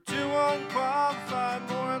unqualified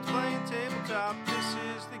morons playing tabletop. This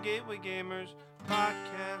is the Gateway Gamers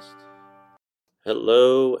podcast.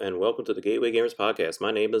 Hello and welcome to the Gateway Gamers podcast.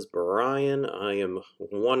 My name is Brian. I am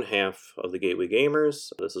one half of the Gateway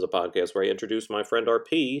Gamers. This is a podcast where I introduce my friend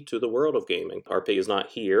RP to the world of gaming. RP is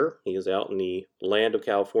not here. He is out in the land of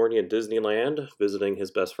California, Disneyland, visiting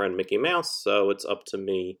his best friend Mickey Mouse. So it's up to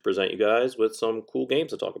me to present you guys with some cool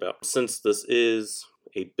games to talk about. Since this is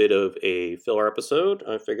a bit of a filler episode,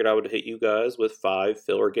 I figured I would hit you guys with 5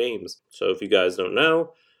 filler games. So if you guys don't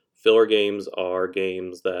know, filler games are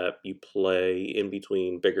games that you play in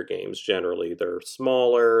between bigger games. Generally, they're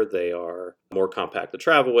smaller, they are more compact to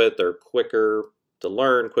travel with, they're quicker to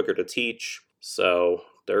learn, quicker to teach. So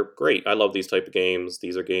they're great. I love these type of games.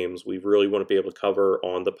 These are games we really want to be able to cover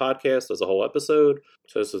on the podcast as a whole episode.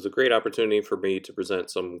 So this is a great opportunity for me to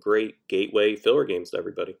present some great gateway filler games to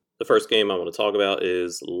everybody. The first game I want to talk about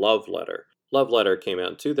is Love Letter. Love Letter came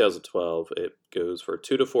out in 2012. It goes for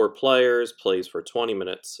 2 to 4 players, plays for 20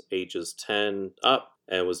 minutes, ages 10 up,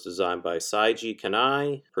 and was designed by Saiji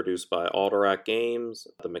Kanai, produced by Alderac Games.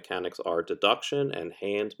 The mechanics are deduction and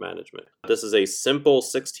hand management. This is a simple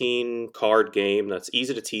 16-card game that's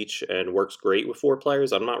easy to teach and works great with 4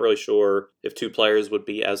 players. I'm not really sure if 2 players would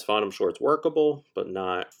be as fun. I'm sure it's workable, but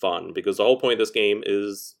not fun, because the whole point of this game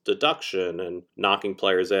is deduction and knocking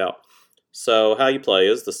players out. So how you play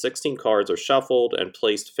is the 16 cards are shuffled and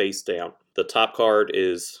placed face down. The top card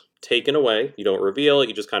is taken away. You don't reveal it.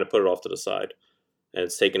 You just kind of put it off to the side. And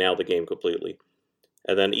it's taken out of the game completely.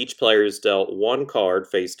 And then each player is dealt 1 card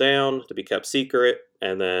face down to be kept secret.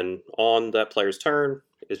 And then on that player's turn,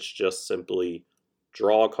 it's just simply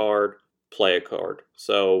draw a card, play a card.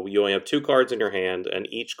 So you only have 2 cards in your hand, and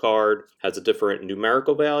each card has a different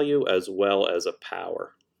numerical value as well as a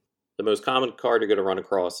power. The most common card you're going to run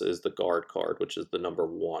across is the guard card, which is the number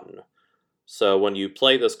 1. So when you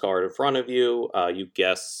play this card in front of you, you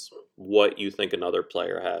guess what you think another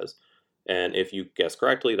player has. And if you guess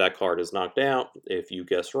correctly, that card is knocked out. If you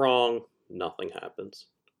guess wrong, nothing happens.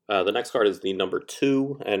 The next card is the number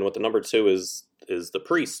 2, and what the number 2 is the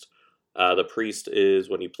priest. The priest is,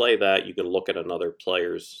 when you play that, you can look at another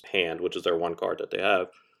player's hand, which is their 1 card that they have.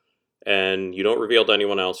 And you don't reveal to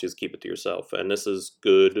anyone else, you just keep it to yourself. And this is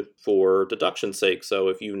good for deduction's sake. So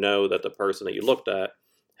if you know that the person that you looked at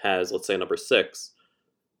has, let's say, number 6,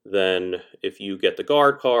 then if you get the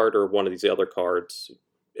guard card or one of these other cards,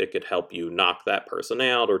 it could help you knock that person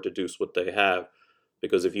out or deduce what they have.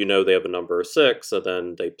 Because if you know they have a number 6, and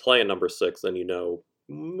then they play a number 6, then you know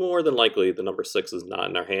more than likely the number 6 is not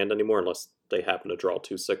in their hand anymore unless they happen to draw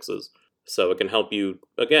 2 6s. So it can help you,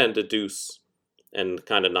 again, deduce and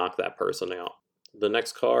kind of knock that person out. The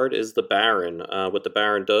next card is the Baron. What the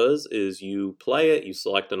Baron does is you play it, you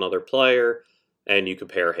select another player, and you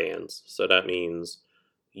compare hands. So that means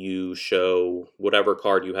you show whatever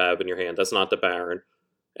card you have in your hand. That's not the Baron.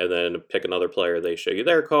 And then pick another player, they show you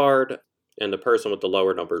their card, and the person with the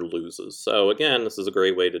lower number loses. So again, this is a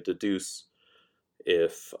great way to deduce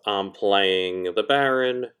if I'm playing the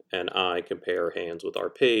Baron and I compare hands with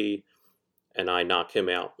RP, and I knock him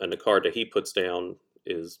out, and the card that he puts down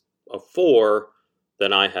is a 4,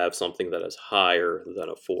 then I have something that is higher than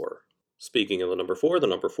a 4. Speaking of the number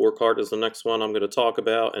 4 card is the next one I'm going to talk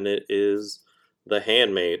about, and it is the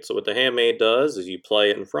Handmaid. So what the Handmaid does is you play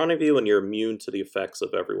it in front of you, and you're immune to the effects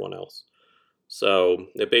of everyone else. So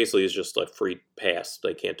it basically is just a free pass.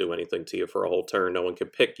 They can't do anything to you for a whole turn. No one can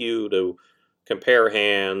pick you to compare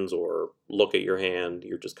hands or look at your hand.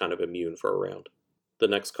 You're just kind of immune for a round. The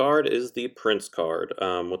next card is the Prince card.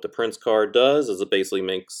 What the Prince card does is it basically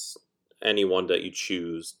makes anyone that you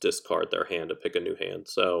choose discard their hand to pick a new hand.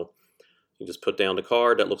 So you just put down the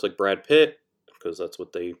card that looks like Brad Pitt, because that's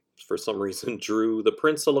what they, for some reason, drew the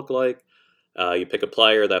Prince to look like. You pick a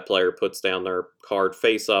player, that player puts down their card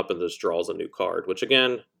face up and just draws a new card, which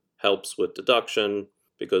again helps with deduction,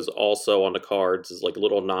 because also on the cards is like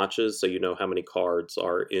little notches, so you know how many cards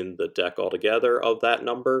are in the deck altogether of that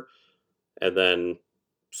number. And then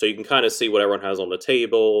so you can kind of see what everyone has on the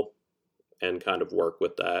table and kind of work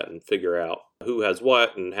with that and figure out who has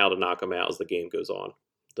what and how to knock them out as the game goes on.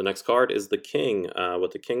 The next card is the King.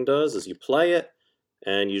 What the King does is you play it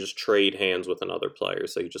and you just trade hands with another player.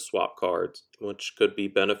 So you just swap cards, which could be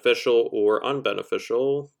beneficial or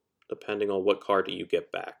unbeneficial depending on what card you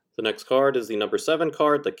get back. The next card is the number 7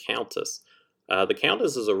 card, the Countess. The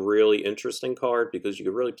Countess is a really interesting card because you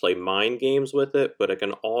can really play mind games with it, but it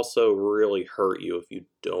can also really hurt you if you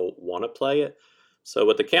don't want to play it. So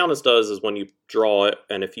what the Countess does is when you draw it,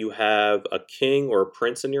 and if you have a king or a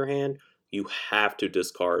prince in your hand, you have to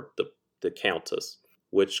discard the Countess.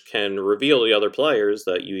 which can reveal to the other players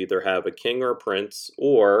that you either have a king or a prince,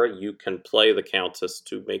 or you can play the countess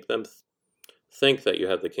to make them think that you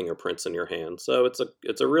have the king or prince in your hand. So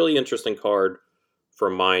it's a really interesting card for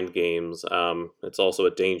mind games. It's also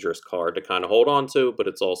a dangerous card to kind of hold on to, but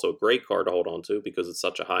it's also a great card to hold on to because it's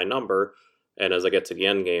such a high number. And as I get to the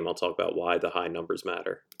end game, I'll talk about why the high numbers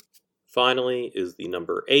matter. Finally is the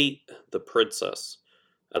number 8, the Princess.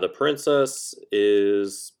 The Princess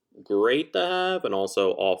is great to have and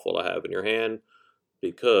also awful to have in your hand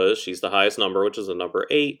because she's the highest number, which is a number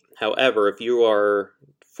 8. However, if you are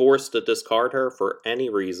forced to discard her for any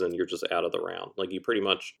reason, you're just out of the round. Like, you pretty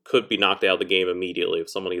much could be knocked out of the game immediately if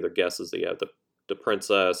someone either guesses that you have the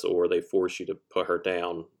princess or they force you to put her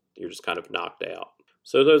down. You're just kind of knocked out.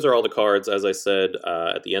 So those are all the cards. As I said,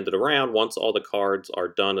 at the end of the round, once all the cards are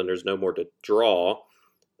done and there's no more to draw,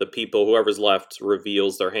 whoever's left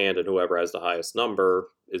reveals their hand, and whoever has the highest number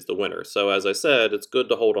is the winner. So as I said, it's good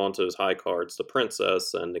to hold on to those high cards, the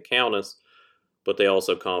princess and the countess, but they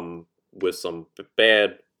also come with some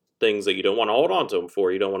bad things that you don't want to hold on to them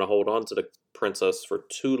for. You don't want to hold on to the princess for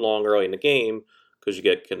too long early in the game because you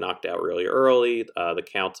get knocked out really early. The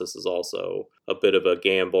countess is also a bit of a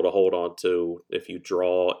gamble to hold on to. If you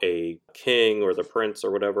draw a king or the prince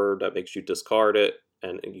or whatever, that makes you discard it,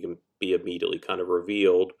 and you can be immediately kind of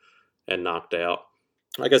revealed and knocked out.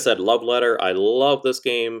 Like I said, Love Letter. I love this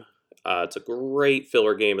game. It's a great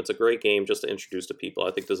filler game. It's a great game just to introduce to people.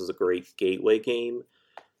 I think this is a great gateway game.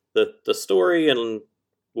 The story and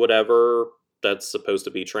whatever that's supposed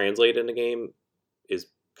to be translated in the game is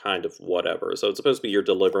kind of whatever. So it's supposed to be you're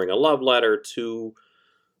delivering a love letter to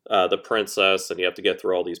the princess, and you have to get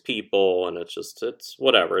through all these people, and it's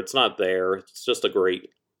whatever. It's not there. It's just a great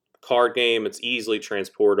card game. It's easily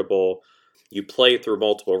transportable. You play through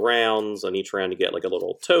multiple rounds, and each round you get like a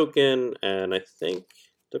little token, and I think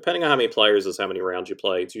depending on how many players is how many rounds you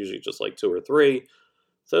play. It's usually just like 2 or 3.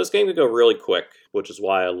 So this game can go really quick, which is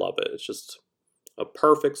why I love it. It's just a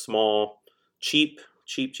perfect, small, cheap.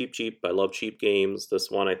 I love cheap games.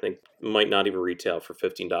 This one I think might not even retail for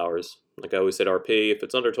 $15. Like I always said, RP, if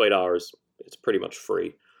it's under $20, it's pretty much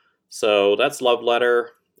free. So that's Love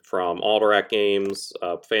Letter from Alderac Games.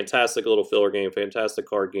 Fantastic little filler game, fantastic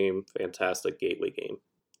card game, fantastic gateway game.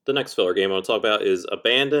 The next filler game I want to talk about is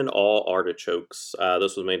Abandon All Artichokes.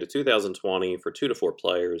 This was made in 2020 for 2 to 4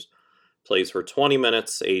 players. Plays for 20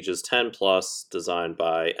 minutes, ages 10 plus, designed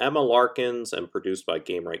by Emma Larkins and produced by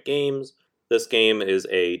Gamewright Games. This game is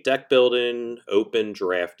a deck building, open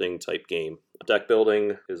drafting type game. Deck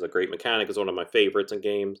building is a great mechanic. It's one of my favorites in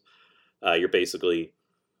games. You're basically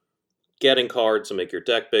getting cards to make your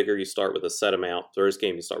deck bigger. You start with a set amount. First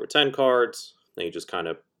game you start with 10 cards, then you just kind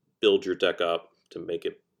of build your deck up to make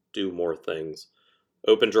it do more things.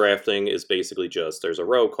 Open drafting is basically just there's a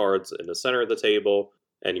row of cards in the center of the table,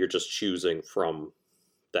 and you're just choosing from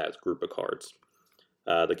that group of cards.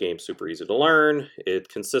 The game's super easy to learn. It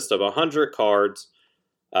consists of 100 cards.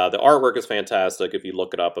 The artwork is fantastic. If you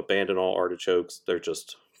look it up, Abandon All Artichokes, they're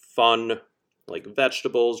just fun, like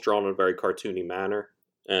vegetables drawn in a very cartoony manner.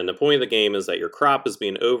 And the point of the game is that your crop is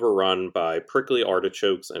being overrun by prickly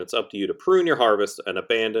artichokes, and it's up to you to prune your harvest and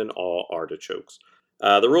abandon all artichokes.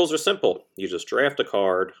 The rules are simple. You just draft a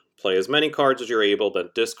card, play as many cards as you're able, then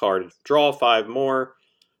discard, draw 5 more.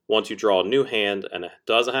 Once you draw a new hand and it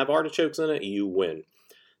doesn't have artichokes in it, you win.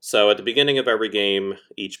 So at the beginning of every game,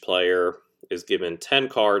 each player is given 10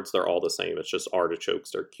 cards. They're all the same. It's just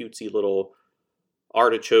artichokes. They're cutesy little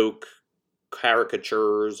artichoke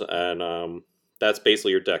caricatures, and that's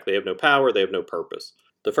basically your deck. They have no power. They have no purpose.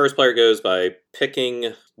 The first player goes by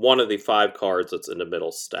picking one of the 5 cards that's in the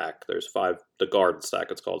middle stack. There's 5, the garden stack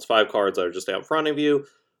it's called. It's 5 cards that are just out in front of you.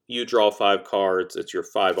 You draw 5 cards. It's your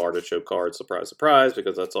 5 artichoke cards. Surprise, surprise,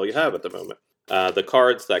 because that's all you have at the moment. The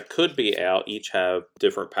cards that could be out each have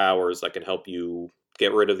different powers that can help you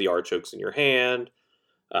get rid of the artichokes in your hand,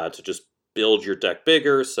 to just build your deck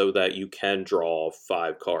bigger so that you can draw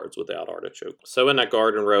 5 cards without artichoke. So in that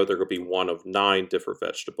garden row, there will be one of 9 different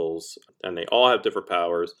vegetables, and they all have different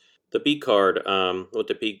powers. The beat card, what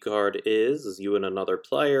the beat card is you and another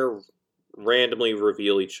player randomly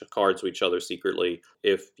reveal each card to each other secretly.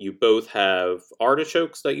 If you both have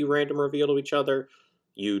artichokes that you random reveal to each other,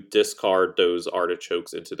 you discard those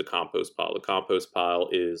artichokes into the compost pile. The compost pile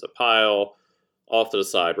is a pile off to the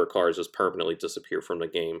side where cards just permanently disappear from the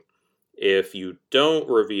game. If you don't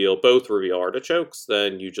both reveal artichokes,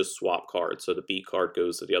 then you just swap cards. So the beat card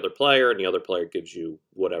goes to the other player, and the other player gives you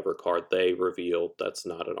whatever card they reveal that's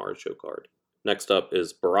not an artichoke card. Next up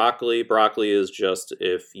is broccoli. Broccoli is just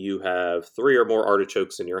if you have 3 or more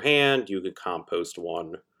artichokes in your hand, you can compost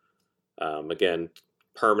 1. Again,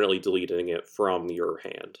 permanently deleting it from your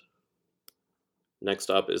hand. Next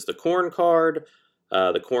up is the corn card.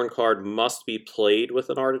 The corn card must be played with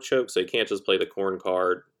an artichoke, so you can't just play the corn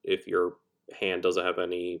card if your hand doesn't have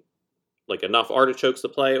enough artichokes to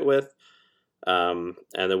play it with. And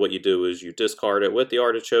then what you do is you discard it with the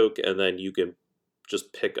artichoke, and then you can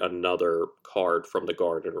just pick another card from the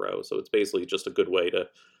garden row. So it's basically just a good way to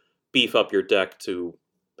beef up your deck to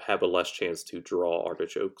have a less chance to draw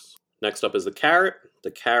artichokes. Next up is the carrot.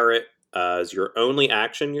 The carrot is your only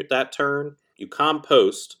action that turn. You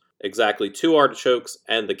compost exactly 2 artichokes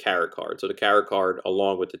and the carrot card. So the carrot card,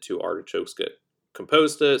 along with the 2 artichokes, get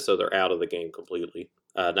composted, so they're out of the game completely.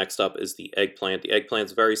 Next up is the eggplant. The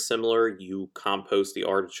eggplant's very similar. You compost the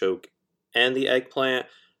artichoke and the eggplant,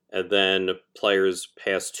 and then players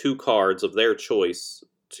pass 2 cards of their choice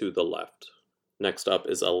to the left. Next up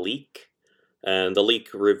is a leek. And the leek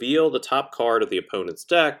reveal the top card of the opponent's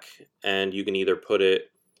deck, and you can either put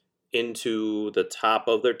it into the top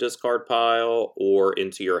of their discard pile or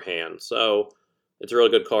into your hand. So it's a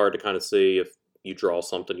really good card to kind of see if you draw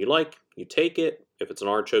something you like, you take it. If it's an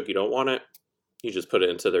artichoke, you don't want it, you just put it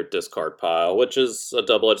into their discard pile, which is a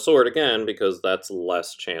double-edged sword again, because that's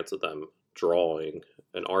less chance of them drawing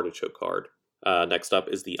an artichoke card. Next up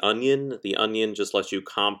is the onion. The onion just lets you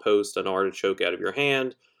compost an artichoke out of your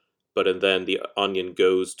hand, but then the onion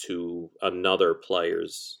goes to another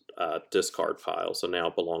player's discard pile. So now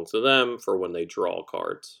it belongs to them for when they draw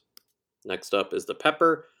cards. Next up is the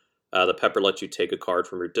pepper. The pepper lets you take a card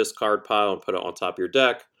from your discard pile and put it on top of your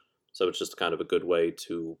deck. So it's just kind of a good way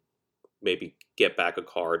to maybe get back a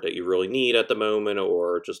card that you really need at the moment,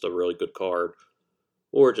 or just a really good card,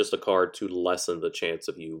 or just a card to lessen the chance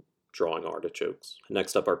of you drawing artichokes.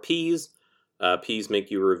 Next up are peas. Peas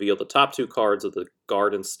make you reveal the top 2 cards of the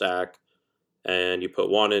garden stack, and you put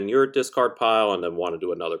one in your discard pile and then one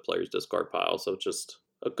into another player's discard pile. So it's just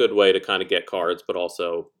a good way to kind of get cards, but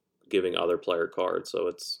also giving other player cards. So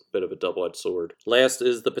it's a bit of a double-edged sword. Last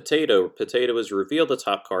is the potato. Potato is reveal the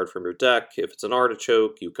top card from your deck. If it's an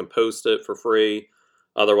artichoke, you compost it for free.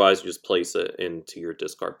 Otherwise, you just place it into your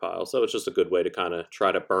discard pile. So it's just a good way to kind of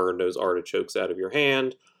try to burn those artichokes out of your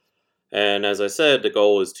hand. And as I said, the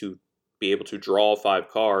goal is to be able to draw 5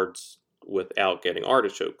 cards without getting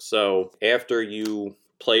artichokes. So after you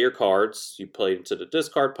play your cards, you play into the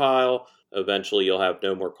discard pile. Eventually you'll have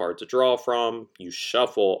no more cards to draw from. You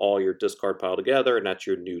shuffle all your discard pile together, and that's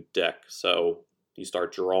your new deck. So you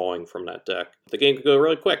start drawing from that deck. The game could go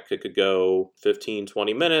really quick. It could go 15,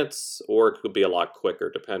 20 minutes, or it could be a lot quicker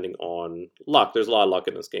depending on luck. There's a lot of luck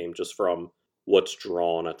in this game just from what's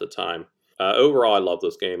drawn at the time. Overall, I love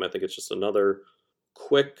this game. I think it's just another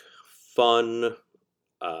quick, fun,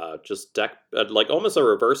 just deck, like almost a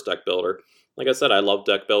reverse deck builder. Like I said, I love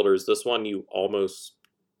deck builders. This one, you almost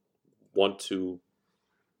want to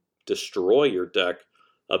destroy your deck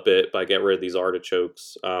a bit by getting rid of these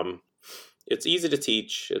artichokes. It's easy to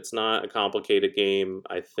teach. It's not a complicated game.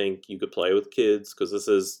 I think you could play with kids, because this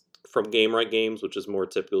is from Gamewright Games, which is more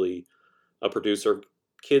typically a producer of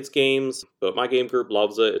kids games. But my game group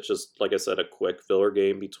loves it. It's just, like I said, a quick filler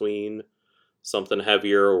game between something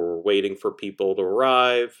heavier or waiting for people to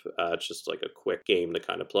arrive. It's just like a quick game to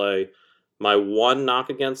kind of play. My one knock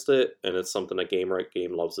against it, and it's something that Gamewright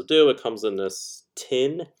Game loves to do, it comes in this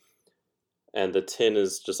tin, and the tin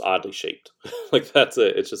is just oddly shaped. Like, that's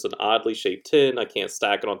it. It's just an oddly shaped tin. I can't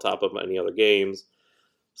stack it on top of any other games,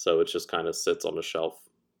 so it just kind of sits on the shelf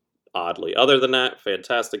oddly. Other than that,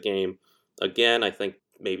 fantastic game. Again, I think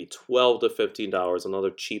maybe $12 to $15, another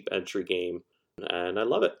cheap entry game, and I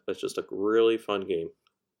love it. It's just a really fun game.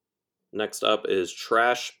 Next up is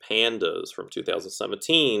Trash Pandas from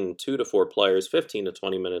 2017, 2 to 4 players, 15 to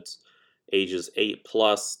 20 minutes, ages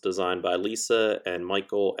 8+, designed by Lisa and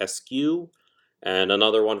Michael Eskew, and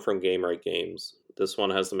another one from Gamewright Games. This one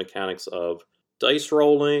has the mechanics of dice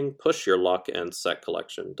rolling, push your luck, and set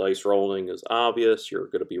collection. Dice rolling is obvious, you're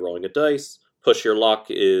going to be rolling a dice. Push your luck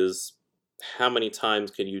is how many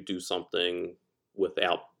times can you do something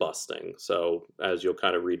without busting. So as you'll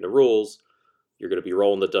kind of read in the rules, you're going to be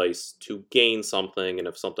rolling the dice to gain something, and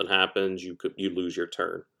if something happens, you lose your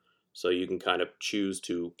turn. So you can kind of choose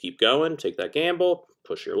to keep going, take that gamble,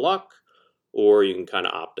 push your luck, or you can kind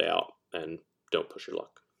of opt out and don't push your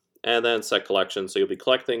luck. And then set collection, so you'll be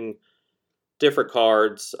collecting different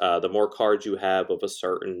cards. The more cards you have of a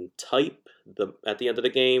certain type at the end of the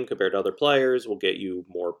game compared to other players will get you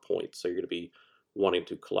more points. So you're going to be wanting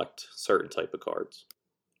to collect certain type of cards.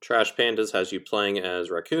 Trash Pandas has you playing as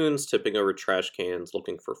raccoons, tipping over trash cans,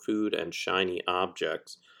 looking for food and shiny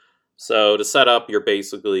objects. So to set up, you're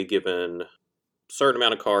basically given a certain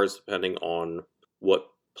amount of cards depending on what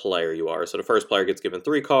player you are. So the first player gets given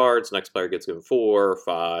 3 cards, next player gets given 4,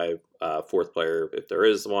 5, fourth player, if there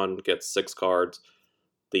is one, gets 6 cards.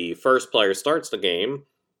 The first player starts the game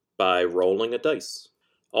by rolling a dice.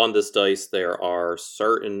 On this dice, there are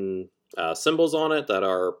certain symbols on it that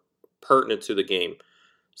are pertinent to the game.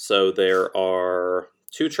 So there are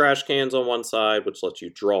 2 trash cans on one side, which lets you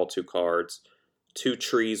draw 2 cards. 2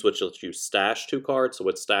 trees, which lets you stash 2 cards. So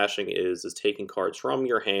what stashing is taking cards from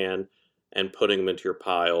your hand and putting them into your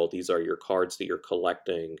pile. These are your cards that you're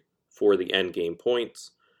collecting for the end game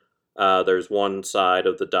points. There's one side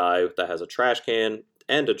of the die that has a trash can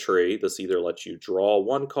and a tree. This either lets you draw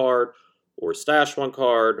 1 card or stash 1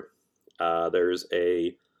 card. There's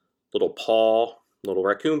a little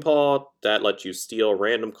raccoon paw that lets you steal a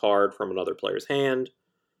random card from another player's hand.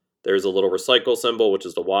 There's a little recycle symbol, which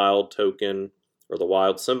is the wild token or the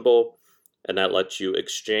wild symbol, and that lets you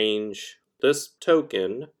exchange this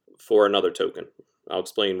token for another token. I'll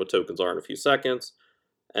explain what tokens are in a few seconds.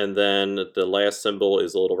 And then the last symbol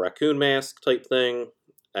is a little raccoon mask type thing,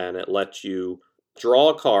 and it lets you draw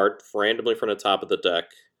a card randomly from the top of the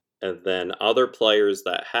deck, and then other players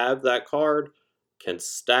that have that card can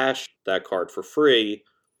stash that card for free,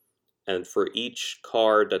 and for each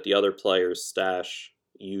card that the other players stash,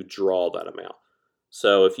 you draw that amount.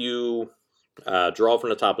 So if you draw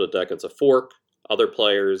from the top of the deck, it's a fork. Other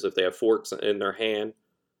players, if they have forks in their hand,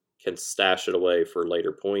 can stash it away for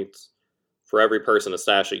later points. For every person to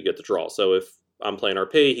stash it, you get to draw. So if I'm playing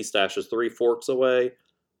RP, he stashes 3 forks away,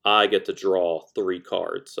 I get to draw 3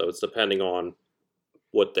 cards. So it's depending on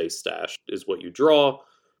what they stash is what you draw.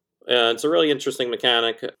 And it's a really interesting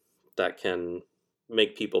mechanic that can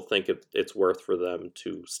make people think it's worth for them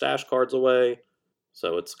to stash cards away.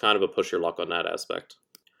 So it's kind of a push your luck on that aspect.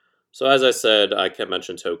 So as I said, I kept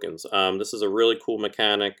mentioning tokens. This is a really cool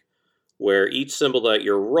mechanic where each symbol that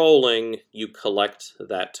you're rolling, you collect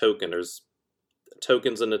that token. There's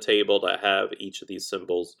tokens in the table that have each of these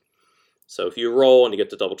symbols. So if you roll and you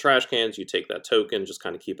get the double trash cans, you take that token, just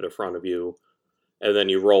kind of keep it in front of you. And then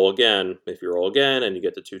you roll again. If you roll again and you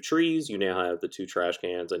get the 2 trees, you now have the 2 trash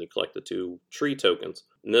cans and you collect the 2 tree tokens.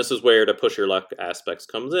 And this is where the push your luck aspects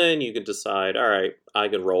comes in. You can decide, all right, I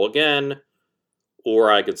can roll again,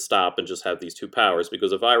 or I could stop and just have these 2 powers.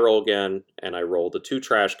 Because if I roll again and I roll the 2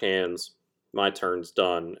 trash cans, my turn's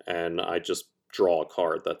done and I just draw a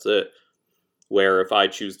card. That's it. Where if I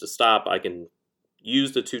choose to stop, I can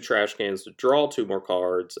use the 2 trash cans to draw 2 more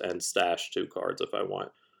cards and stash 2 cards if I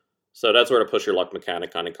want. So that's where the push your luck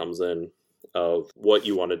mechanic kind of comes in of what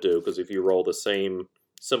you want to do. Because if you roll the same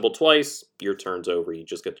symbol twice, your turn's over. You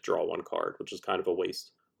just get to draw 1 card, which is kind of a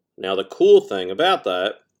waste. Now the cool thing about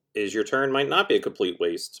that is your turn might not be a complete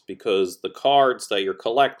waste, because the cards that you're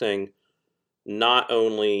collecting not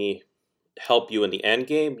only help you in the end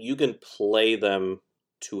game, you can play them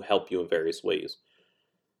to help you in various ways.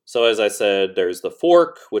 So as I said, there's the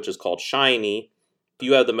fork, which is called shiny. If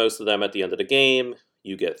you have the most of them at the end of the game,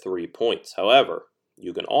 you get 3 points. However,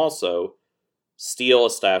 you can also steal a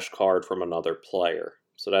stash card from another player.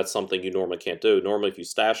 So that's something you normally can't do. Normally, if you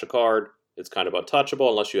stash a card, it's kind of untouchable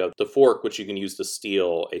unless you have the fork, which you can use to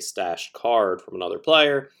steal a stashed card from another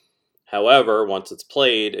player. However, once it's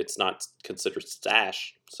played, it's not considered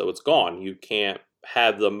stash, so it's gone. You can't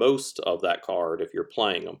have the most of that card if you're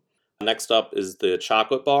playing them. Next up is the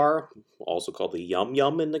chocolate bar, also called the Yum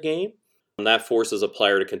Yum in the game. And that forces a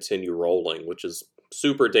player to continue rolling, which is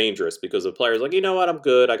super dangerous because the player's like, you know what, I'm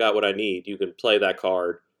good, I got what I need. You can play that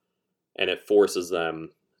card, and it forces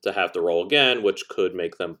them to have to roll again, which could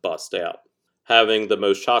make them bust out. Having the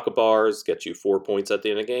most chocolate bars gets you 4 points at the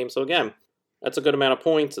end of the game. So again, that's a good amount of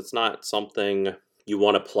points. It's not something you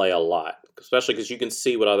want to play a lot, especially because you can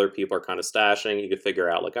see what other people are kind of stashing. You can figure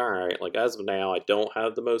out, like, all right, like as of now, I don't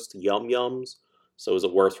have the most Yum Yums, so is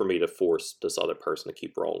it worth for me to force this other person to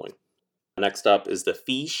keep rolling? Next up is the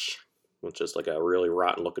fish, which is like a really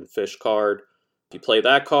rotten looking fish card. If you play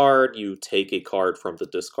that card, you take a card from the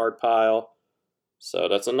discard pile. So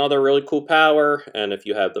that's another really cool power, and if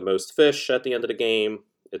you have the most fish at the end of the game,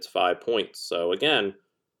 it's 5 points. So again,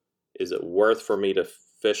 is it worth for me to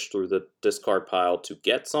fish through the discard pile to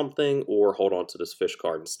get something, or hold on to this fish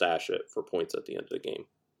card and stash it for points at the end of the game?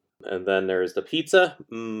 And then there's the pizza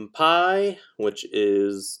pie, which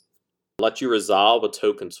is let you resolve a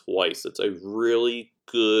token twice. It's a really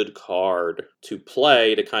good card to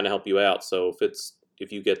play to kind of help you out. So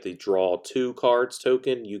if you get the draw 2 cards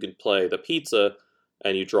token, you can play the pizza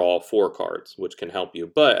and you draw 4 cards, which can help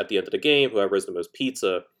you. But at the end of the game, whoever has the most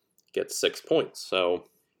pizza gets 6 points. So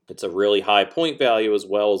it's a really high point value as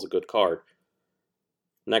well as a good card.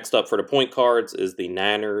 Next up for the point cards is the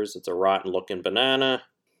Nanners. It's a rotten looking banana.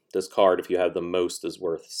 This card, if you have the most, is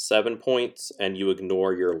worth 7 points, and you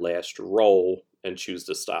ignore your last roll and choose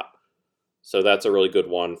to stop. So that's a really good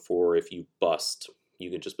one for if you bust. You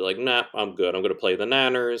can just be like, nah, I'm good. I'm going to play the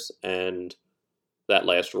nanners, and that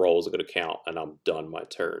last roll is going to count, and I'm done my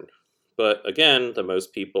turn. But again, the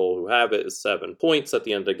most people who have it is 7 points at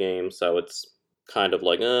the end of the game, so it's kind of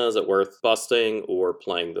like, is it worth busting or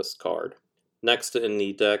playing this card? Next in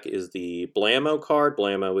the deck is the Blammo card.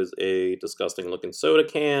 Blammo is a disgusting-looking soda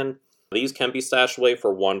can. These can be stashed away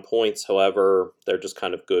for 1 point, however, they're just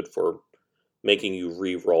kind of good for making you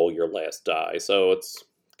re-roll your last die. So it's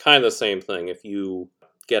kind of the same thing. If you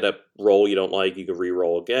get a roll you don't like, you can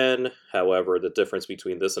re-roll again. However, the difference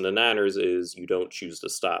between this and the nanners is you don't choose to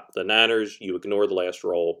stop. The nanners, you ignore the last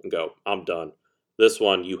roll and go, I'm done. This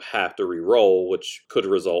one, you have to re-roll, which could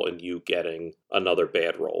result in you getting another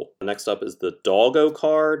bad roll. Next up is the Doggo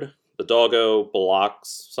card. The Doggo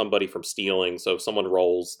blocks somebody from stealing, so if someone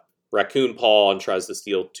rolls Raccoon Paw and tries to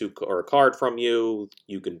steal a card from you,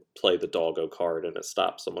 you can play the Doggo card and it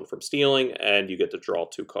stops someone from stealing, and you get to draw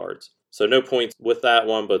 2 cards. So no points with that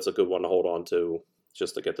one, but it's a good one to hold on to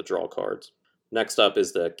just to get the draw cards. Next up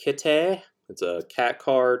is the Kitty. It's a cat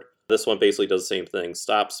card. This one basically does the same thing.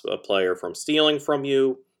 Stops a player from stealing from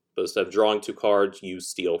you, but instead of drawing 2 cards, you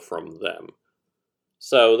steal from them.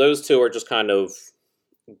 So those 2 are just kind of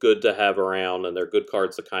good to have around, and they're good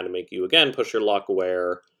cards to kind of make you, again, push your luck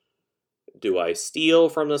where, do I steal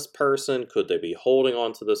from this person? Could they be holding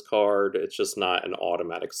on to this card? It's just not an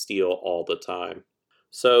automatic steal all the time.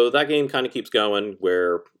 So that game kind of keeps going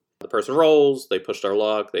where the person rolls, they push their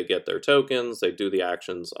luck, they get their tokens, they do the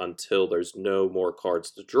actions until there's no more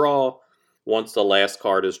cards to draw. Once the last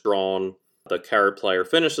card is drawn, the card player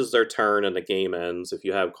finishes their turn and the game ends. If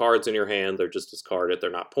you have cards in your hand, they're just discarded.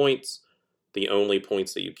 They're not points. The only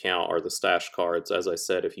points that you count are the stash cards. As I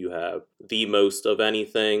said, if you have the most of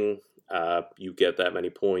anything, you get that many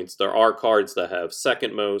points. There are cards that have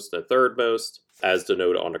second most and third most, as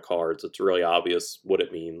denoted on the cards. It's really obvious what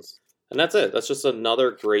it means. And that's it. That's just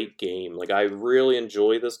another great game. Like, I really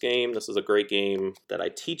enjoy this game. This is a great game that I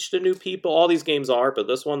teach to new people. All these games are, but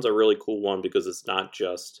this one's a really cool one because it's not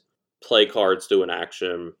just play cards, do an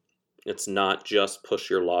action. It's not just push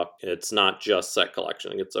your luck. It's not just set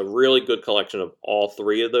collection. It's a really good collection of all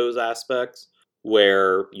 3 of those aspects,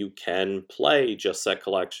 where you can play just set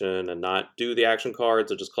collection and not do the action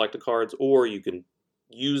cards or just collect the cards, or you can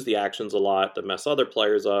use the actions a lot to mess other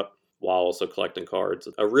players up while also collecting cards.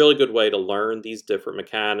 A really good way to learn these different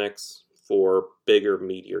mechanics for bigger,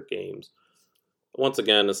 meatier games. Once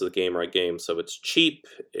again, this is a Gamewright game, so it's cheap,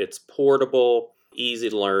 it's portable, easy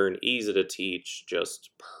to learn, easy to teach, just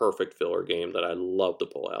perfect filler game that I love to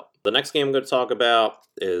pull out. The next game I'm going to talk about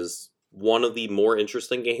is one of the more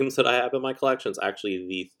interesting games that I have in my collection. It's actually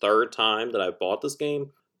the 3rd time that I've bought this game,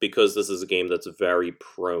 because this is a game that's very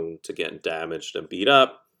prone to getting damaged and beat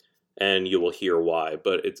up, and you will hear why.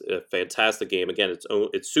 But it's a fantastic game. Again,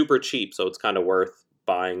 it's super cheap, so it's kind of worth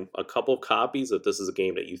buying a couple of copies if this is a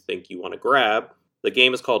game that you think you want to grab. The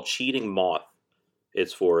game is called Cheating Moth.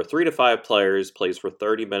 It's for 3 to 5 players, plays for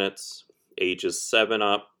 30 minutes, ages 7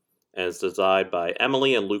 up, and it's designed by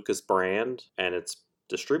Emily and Lucas Brand, and it's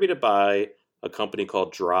distributed by a company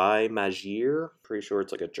called Dry Magier. Pretty sure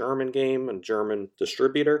it's like a German game, a German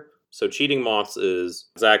distributor. So Cheating Moths is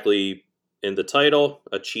exactly in the title,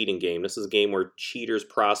 a cheating game. This is a game where cheaters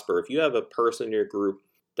prosper. If you have a person in your group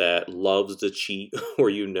that loves to cheat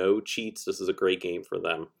or cheats, this is a great game for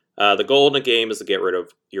them. The goal in the game is to get rid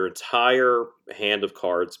of your entire hand of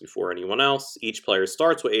cards before anyone else. Each player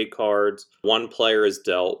starts with 8 cards. One player is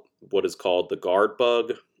dealt what is called the guard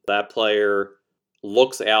bug. That player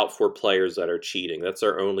looks out for players that are cheating. That's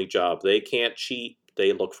their only job. They can't cheat.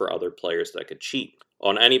 They look for other players that could cheat.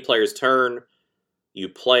 On any player's turn, you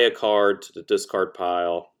play a card to the discard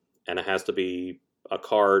pile, and it has to be a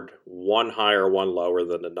card 1 higher, 1 lower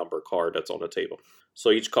than the number card that's on the table.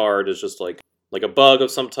 So each card is just like a bug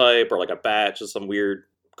of some type, or like a bat, just some weird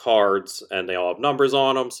cards, and they all have numbers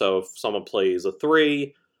on them. So if someone plays a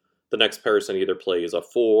 3, the next person either plays a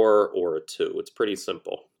 4 or a 2. It's pretty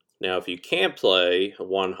simple. Now, if you can't play a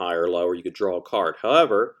 1 higher or lower, you could draw a card.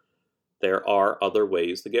 However, there are other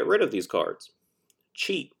ways to get rid of these cards.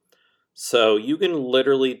 Cheat. So you can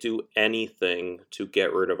literally do anything to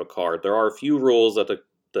get rid of a card. There are a few rules that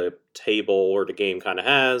the table or the game kind of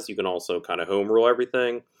has. You can also kind of home rule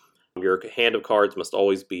everything. Your hand of cards must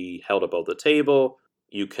always be held above the table.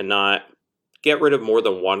 You cannot get rid of more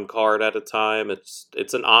than 1 card at a time.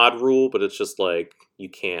 It's an odd rule, but it's just like you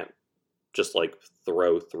can't just like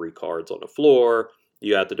throw 3 cards on the floor.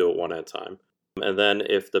 You have to do it one at a time. And then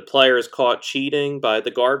if the player is caught cheating by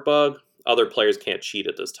the guard bug, other players can't cheat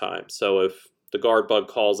at this time. So if the guard bug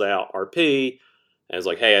calls out RP and is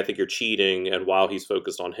like, hey, I think you're cheating, and while he's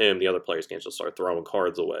focused on him, the other players can't just start throwing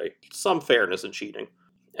cards away. Some fairness in cheating.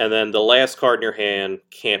 And then the last card in your hand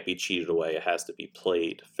can't be cheated away. It has to be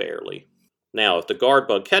played fairly. Now, if the guard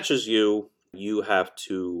bug catches you, you have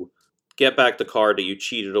to get back the card that you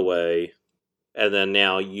cheated away, and then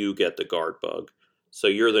now you get the guard bug. So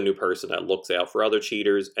you're the new person that looks out for other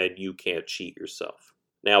cheaters, and you can't cheat yourself.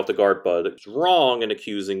 Now, if the guard bug is wrong in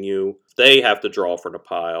accusing you, they have to draw from the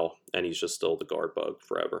pile, and he's just still the guard bug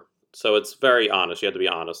forever. So it's very honest. You have to be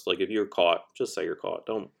honest. Like, if you're caught, just say you're caught.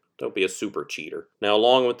 Don't be a super cheater. Now,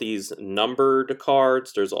 along with these numbered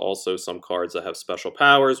cards, there's also some cards that have special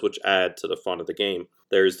powers, which add to the fun of the game.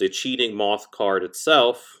 There's the Cheating Moth card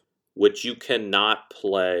itself, which you cannot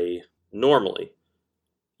play normally.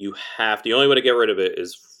 The only way to get rid of it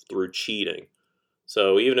is through cheating.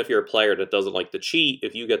 So even if you're a player that doesn't like to cheat,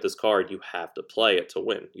 if you get this card, you have to play it to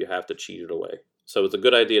win. You have to cheat it away. So it's a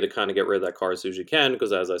good idea to kind of get rid of that card as soon as you can,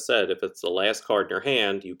 because as I said, if it's the last card in your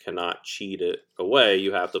hand, you cannot cheat it away.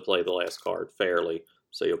 You have to play the last card fairly,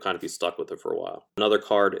 so you'll kind of be stuck with it for a while. Another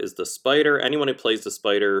card is the Spider. Anyone who plays the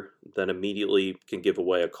Spider then immediately can give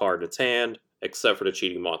away a card in its hand, except for the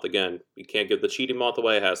Cheating Moth. Again, you can't give the Cheating Moth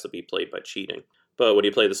away. It has to be played by cheating. But when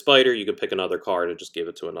you play the Spider, you can pick another card and just give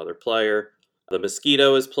it to another player. The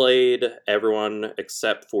Mosquito is played. Everyone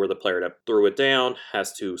except for the player that threw it down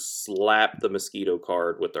has to slap the Mosquito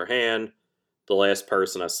card with their hand. The last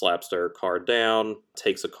person that slaps their card down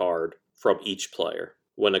takes a card from each player.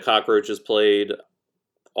 When the Cockroach is played,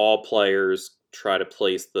 all players try to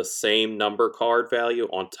place the same number card value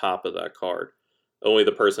on top of that card. Only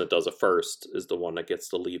the person that does it first is the one that gets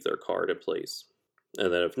to leave their card in place.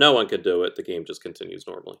 And then if no one can do it, the game just continues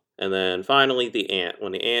normally. And then finally, the Ant.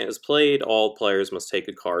 When the Ant is played, all players must take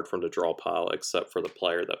a card from the draw pile except for the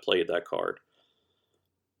player that played that card.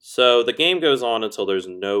 So the game goes on until there's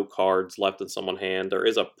no cards left in someone's hand. There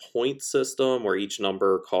is a point system where each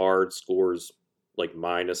number card scores like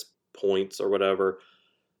minus points or whatever.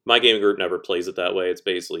 My gaming group never plays it that way. It's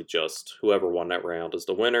basically just whoever won that round is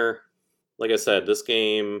the winner. Like I said, this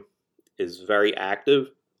game is very active.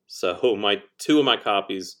 So two of my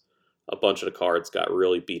copies, a bunch of the cards got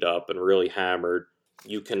really beat up and really hammered.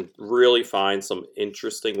 You can really find some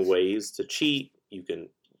interesting ways to cheat. You can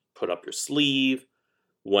put up your sleeve.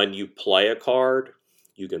 When you play a card,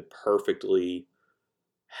 you can perfectly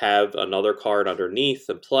have another card underneath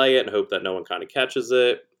and play it and hope that no one kind of catches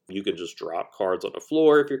it. You can just drop cards on the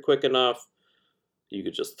floor if you're quick enough. You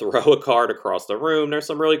could just throw a card across the room. There's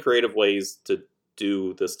some really creative ways to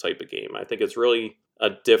do this type of game. I think it's really a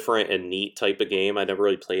different and neat type of game. I never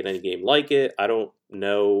really played any game like it. I don't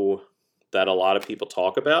know that a lot of people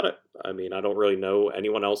talk about it. I mean, I don't really know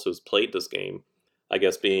anyone else who's played this game. I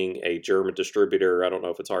guess being a German distributor, I don't know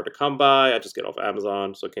if it's hard to come by. I just get off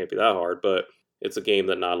Amazon, so it can't be that hard. But it's a game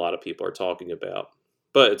that not a lot of people are talking about.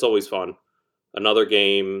 But it's always fun. Another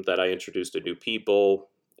game that I introduced to new people,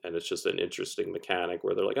 and it's just an interesting mechanic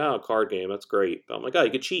where they're like, oh, a card game, that's great. But I'm like, oh, you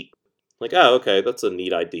could cheat. Like, oh, okay, that's a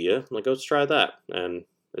neat idea. I'm like, let's try that. And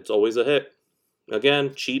it's always a hit.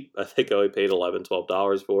 Again, cheap. I think I only paid $11,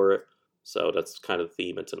 $12 for it. So that's kind of the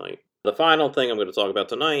theme of tonight. The final thing I'm going to talk about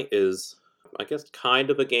tonight is, I guess,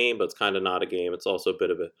 kind of a game, but it's kind of not a game. It's also a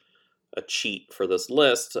bit of a cheat for this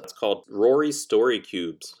list. It's called Rory Story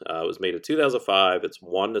Cubes. It was made in 2005. It's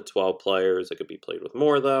 1 to 12 players. It could be played with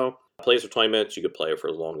more, though. It plays for 20 minutes. You could play it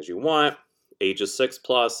for as long as you want. Ages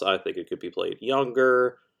 6+. I think it could be played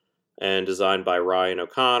younger. And designed by Ryan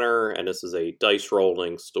O'Connor, and this is a dice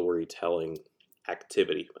rolling storytelling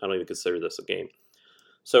activity. I don't even consider this a game.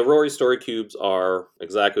 So Rory Story Cubes are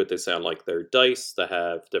exactly what they sound like. They're dice that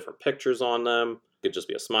have different pictures on them. It could just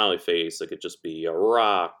be a smiley face. It could just be a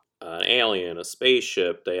rock, an alien, a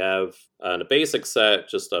spaceship. They have, in a basic set,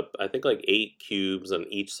 I think like 8 cubes, and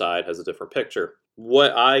each side has a different picture.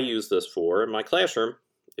 What I use this for in my classroom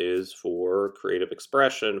is for creative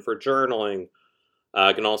expression, for journaling.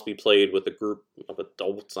 It can also be played with a group of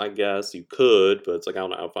adults, I guess. You could, but it's like, I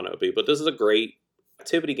don't know how fun it would be. But this is a great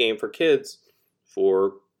activity game for kids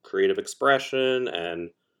for creative expression and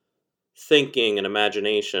thinking and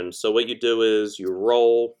imagination. So what you do is you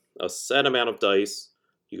roll a set amount of dice.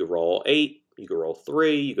 You could roll 8, you could roll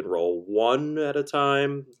 3, you could roll 1 at a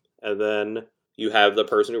time. And then you have the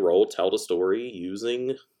person who rolled tell the story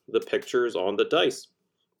using the pictures on the dice.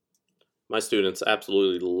 My students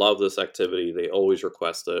absolutely love this activity. They always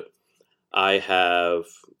request it. I have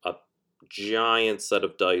a giant set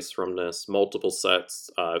of dice from this, multiple sets.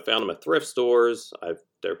 I found them at thrift stores.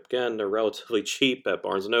 They're relatively cheap at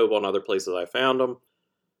Barnes & Noble and other places I found them.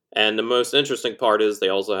 And the most interesting part is they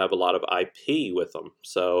also have a lot of IP with them.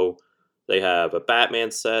 So they have a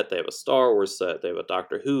Batman set, they have a Star Wars set, they have a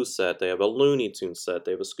Doctor Who set, they have a Looney Tunes set,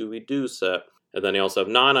 they have a Scooby-Doo set. And then they also have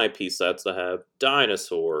non-IP sets that have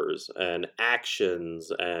dinosaurs and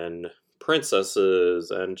actions and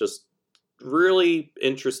princesses and just really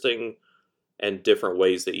interesting and different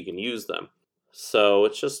ways that you can use them. So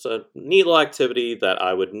it's just a neat little activity that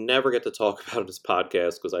I would never get to talk about in this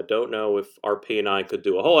podcast because I don't know if RP and I could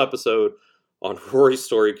do a whole episode on Rory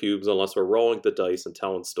Story Cubes unless we're rolling the dice and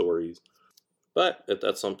telling stories. But if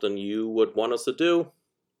that's something you would want us to do,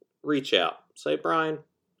 reach out. Say, Brian,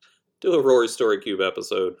 do a Rory Story Cube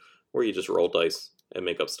episode where you just roll dice and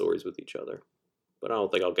make up stories with each other. But I don't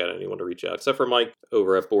think I'll get anyone to reach out, except for Mike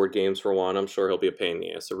over at Board Games for one. I'm sure he'll be a pain in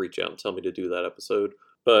the ass to reach out and tell me to do that episode.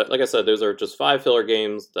 But like I said, those are just 5 filler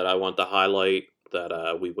games that I want to highlight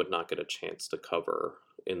that we would not get a chance to cover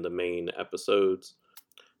in the main episodes.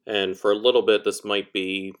 And for a little bit, this might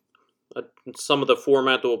be some of the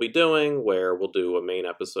format that we'll be doing, where we'll do a main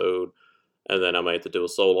episode, and then I might have to do a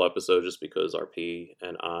solo episode just because RP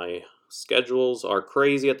and I schedules are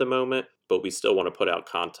crazy at the moment, but we still want to put out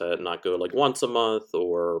content and not go like once a month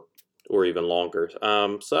or even longer.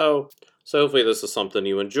 So hopefully this is something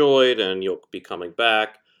you enjoyed and you'll be coming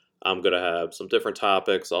back. I'm going to have some different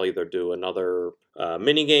topics. I'll either do another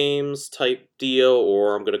mini games type deal,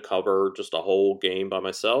 or I'm going to cover just a whole game by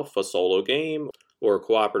myself, a solo game, or a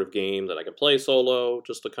cooperative game that I can play solo,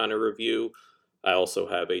 just to kind of review. I also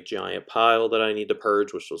have a giant pile that I need to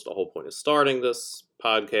purge, which was the whole point of starting this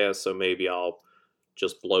podcast, so maybe I'll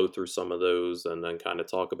just blow through some of those and then kind of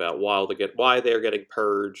talk about why they're getting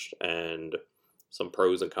purged and some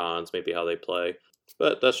pros and cons, maybe how they play.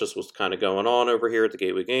 But that's just what's kind of going on over here at the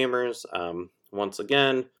Gateway Gamers. Once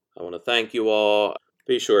again, I want to thank you all.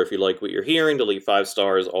 Be sure, if you like what you're hearing, to leave 5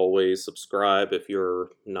 stars. Always subscribe if you're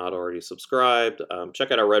not already subscribed.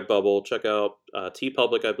 Check out our Redbubble. Check out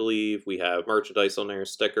TeePublic, I believe. We have merchandise on there,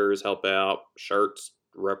 stickers, help out, shirts,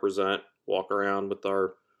 represent, walk around with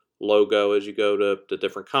our logo as you go to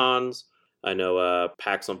different cons. I know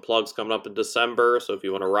PAX Unplugged's coming up in December, so if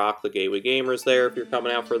you want to rock the Gateway Gamers there, if you're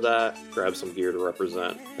coming out for that, grab some gear to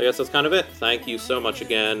represent. I guess that's kind of it. Thank you so much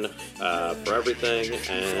again for everything,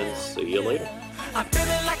 and see you later. I'm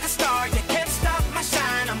feeling like a star, you can't stop my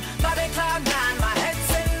shine. I'm floating cloud 9, my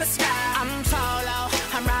head's in the sky. I'm solo,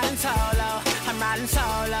 I'm riding solo, I'm riding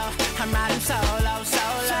solo, I'm riding solo,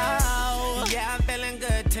 solo. Yeah, I'm feeling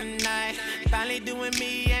good tonight. Finally doing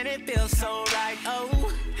me and it feels so right.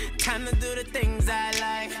 Oh, time to do the things I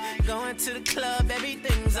like. Going to the club,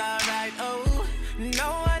 everything's alright. Oh,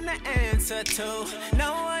 no one to answer to,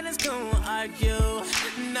 no one is gonna argue,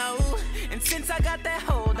 no. And since I got that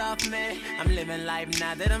hold off me, I'm living life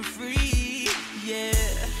now that I'm free, yeah.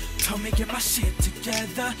 Told me get my shit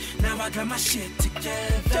together, now I got my shit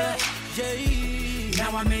together, yeah.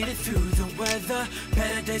 Now I made it through the weather,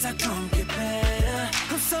 better days are gonna get better.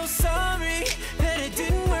 I'm so sorry that it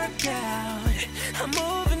didn't work out, I'm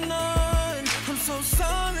moving on. I'm so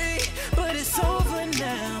sorry, but it's over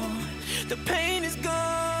now. The pain is gone.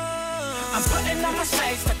 I'm putting on my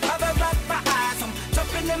shades to cover up my eyes. I'm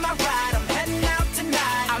jumping in my ride, I'm heading out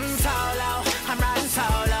tonight. I'm solo, I'm riding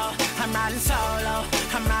solo, I'm riding solo,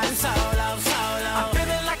 I'm riding solo, solo. I'm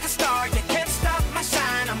feeling like a star, you can't stop my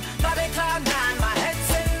shine. I'm floating cloud 9, my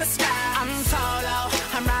head's in the sky. I'm solo,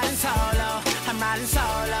 I'm riding solo, I'm riding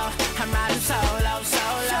solo, I'm riding solo,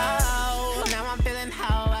 solo. Now I'm feeling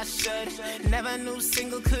how I should. Never knew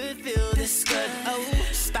single could feel this good. Oh,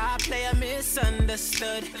 star player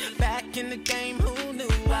misunderstood. Back in the game, who knew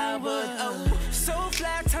I would? Oh, so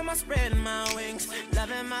flat, time I spread my wings.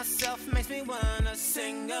 Loving myself makes me wanna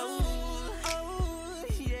sing. Oh.